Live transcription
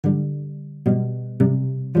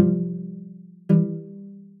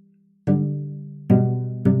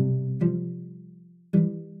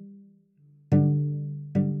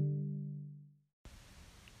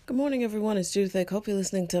morning, everyone. It's Judith. I hope you're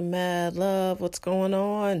listening to Mad Love. What's going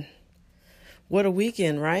on? What a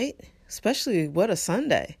weekend, right? Especially what a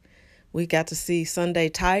Sunday. We got to see Sunday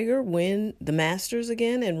Tiger win the Masters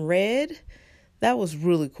again in red. That was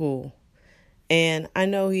really cool. And I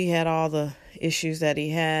know he had all the issues that he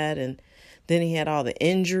had, and then he had all the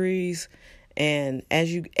injuries. And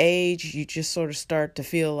as you age, you just sort of start to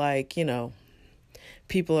feel like,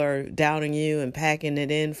 people are doubting you and packing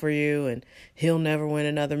it in for you, and he'll never win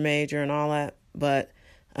another major and all that. But,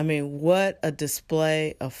 what a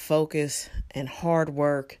display of focus and hard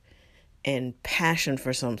work and passion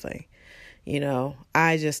for something. I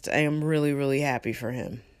am really, really happy for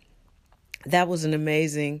him. That was an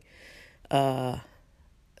amazing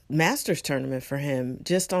Masters tournament for him,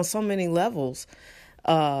 just on so many levels.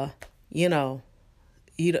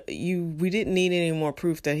 We didn't need any more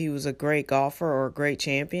proof that he was a great golfer or a great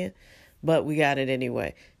champion, but we got it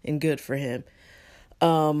anyway, and good for him.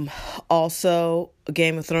 Also,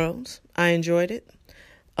 Game of Thrones, I enjoyed it.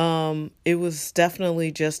 It was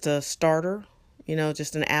definitely just a starter,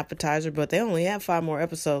 just an appetizer, but they only have 5 more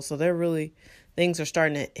episodes, so things are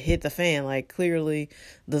starting to hit the fan. Like, clearly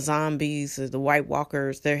the zombies, the White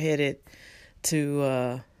Walkers, they're headed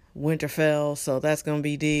to Winterfell, so that's going to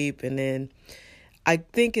be deep. And then I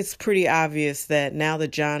think it's pretty obvious that now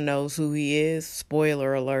that Jon knows who he is,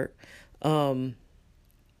 spoiler alert,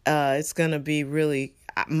 it's going to be really,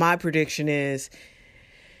 my prediction is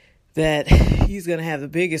that he's going to have the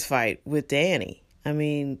biggest fight with Dany.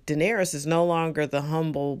 Daenerys is no longer the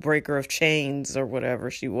humble breaker of chains or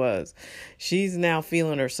whatever she was. She's now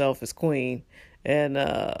feeling herself as queen, and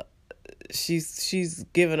she's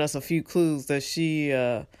given us a few clues that she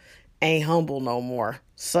ain't humble no more.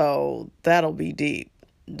 So that'll be deep.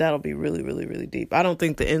 That'll be really, really, really deep. I don't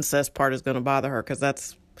think the incest part is going to bother her, because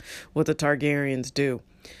that's what the Targaryens do.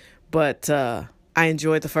 But I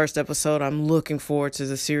enjoyed the first episode. I'm looking forward to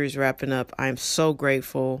the series wrapping up. I'm so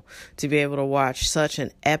grateful to be able to watch such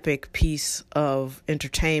an epic piece of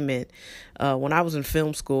entertainment. When I was in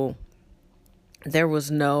film school, there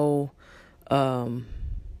was no,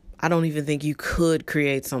 I don't even think you could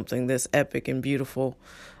create something this epic and beautiful.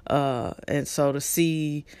 And so to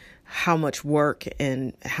see how much work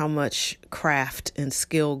and how much craft and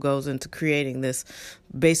skill goes into creating this,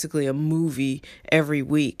 basically a movie every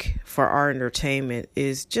week for our entertainment,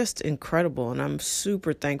 is just incredible. And I'm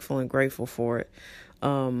super thankful and grateful for it.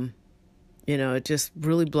 It just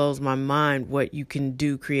really blows my mind what you can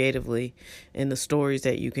do creatively in the stories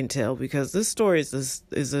that you can tell, because this story is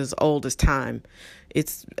as old as time.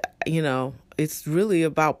 It's really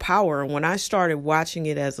about power. And when I started watching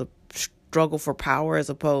it as a struggle for power, as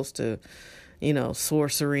opposed to,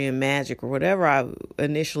 sorcery and magic or whatever I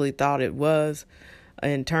initially thought it was,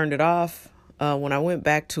 and turned it off, when I went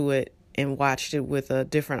back to it and watched it with a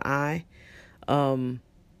different eye,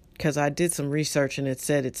 because I did some research and it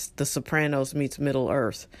said it's The Sopranos meets Middle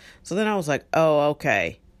Earth. So then I was like, oh,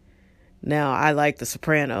 okay. Now I like The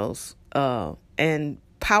Sopranos. And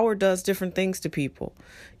power does different things to people.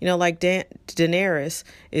 Like Daenerys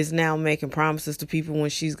is now making promises to people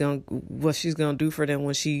what she's gonna do for them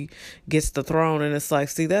when she gets the throne. And it's like,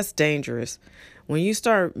 see, that's dangerous. When you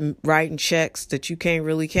start writing checks that you can't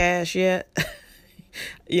really cash yet,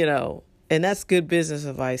 and that's good business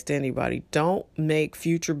advice to anybody. Don't make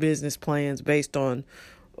future business plans based on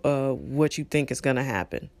what you think is going to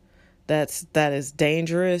happen. That is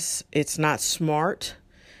dangerous. It's not smart.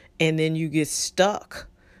 And then you get stuck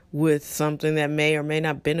with something that may or may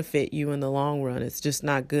not benefit you in the long run. It's just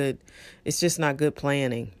not good. It's just not good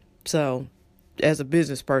planning. So as a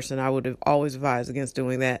business person, I would have always advised against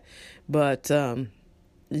doing that. But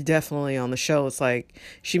definitely on the show, it's like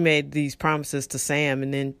she made these promises to Sam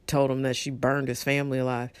and then told him that she burned his family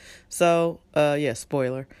alive. So,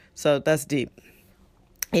 spoiler. So that's deep.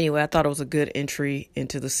 Anyway, I thought it was a good entry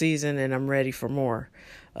into the season, and I'm ready for more.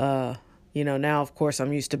 Now, of course,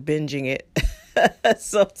 I'm used to binging it.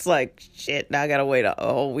 So it's like, shit, now I got to wait a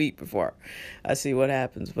whole week before I see what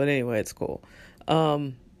happens. But anyway, it's cool.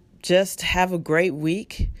 Just have a great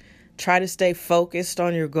week. Try to stay focused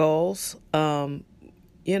on your goals.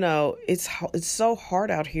 It's so hard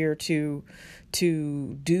out here to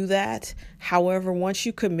do that. However, once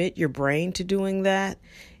you commit your brain to doing that,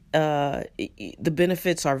 the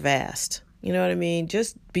benefits are vast. You know what I mean?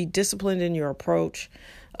 Just be disciplined in your approach.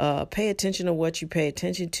 Pay attention to what you pay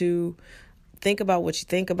attention to. Think about what you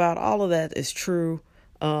think about. All of that is true.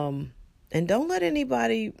 And don't let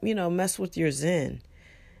anybody, mess with your zen.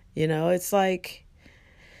 It's like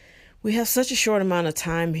We have such a short amount of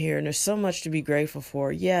time here, and there's so much to be grateful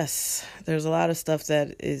for. Yes, there's a lot of stuff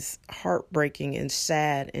that is heartbreaking and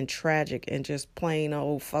sad and tragic and just plain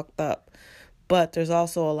old fucked up. But there's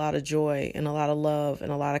also a lot of joy and a lot of love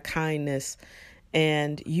and a lot of kindness.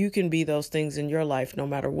 And you can be those things in your life no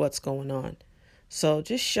matter what's going on. So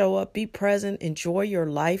just show up, be present, enjoy your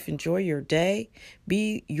life, enjoy your day,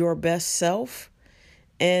 be your best self.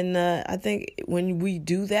 And I think when we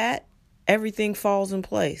do that, everything falls in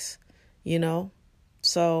place.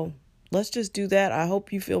 So let's just do that. I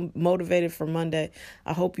hope you feel motivated for Monday.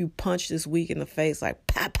 I hope you punch this week in the face, like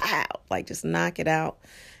pow, pow, like just knock it out.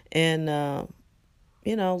 And,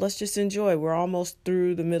 let's just enjoy. We're almost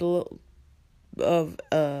through the middle of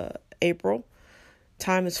April.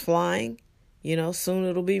 Time is flying. Soon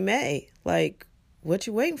it'll be May. Like, what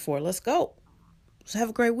you waiting for? Let's go. Let's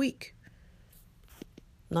have a great week.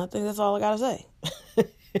 And I think that's all I got to say.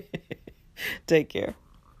 Take care.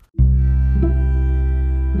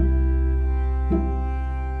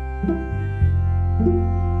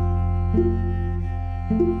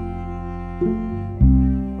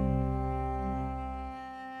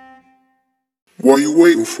 What are you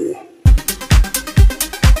waiting for?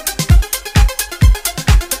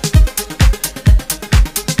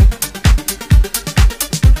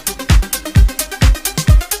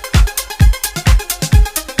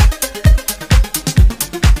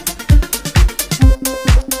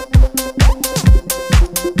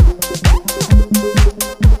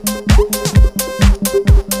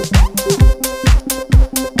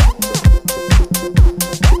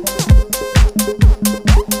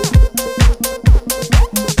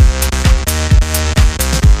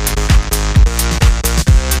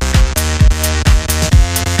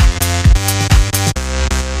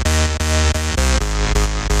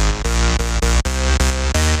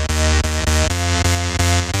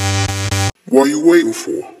 What are you waiting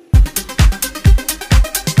for?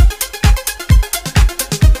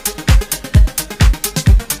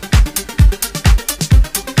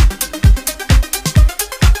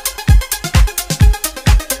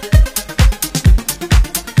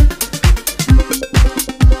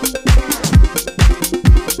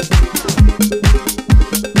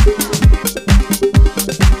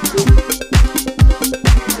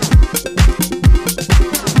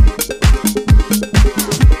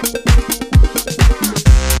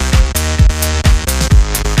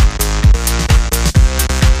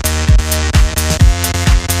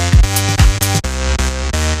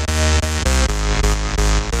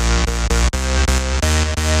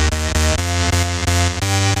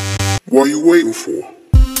 What are you waiting for?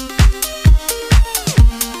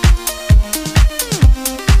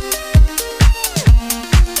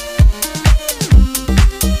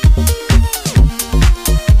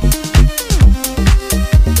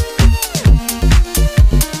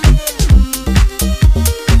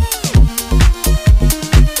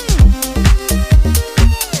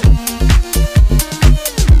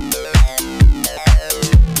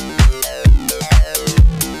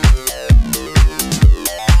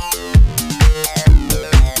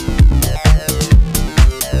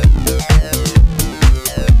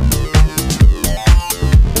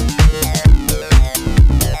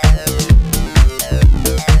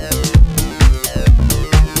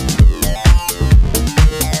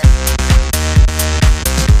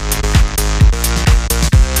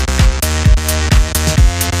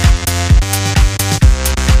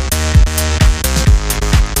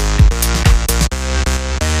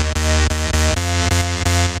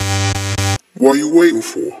 What are you waiting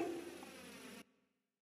for?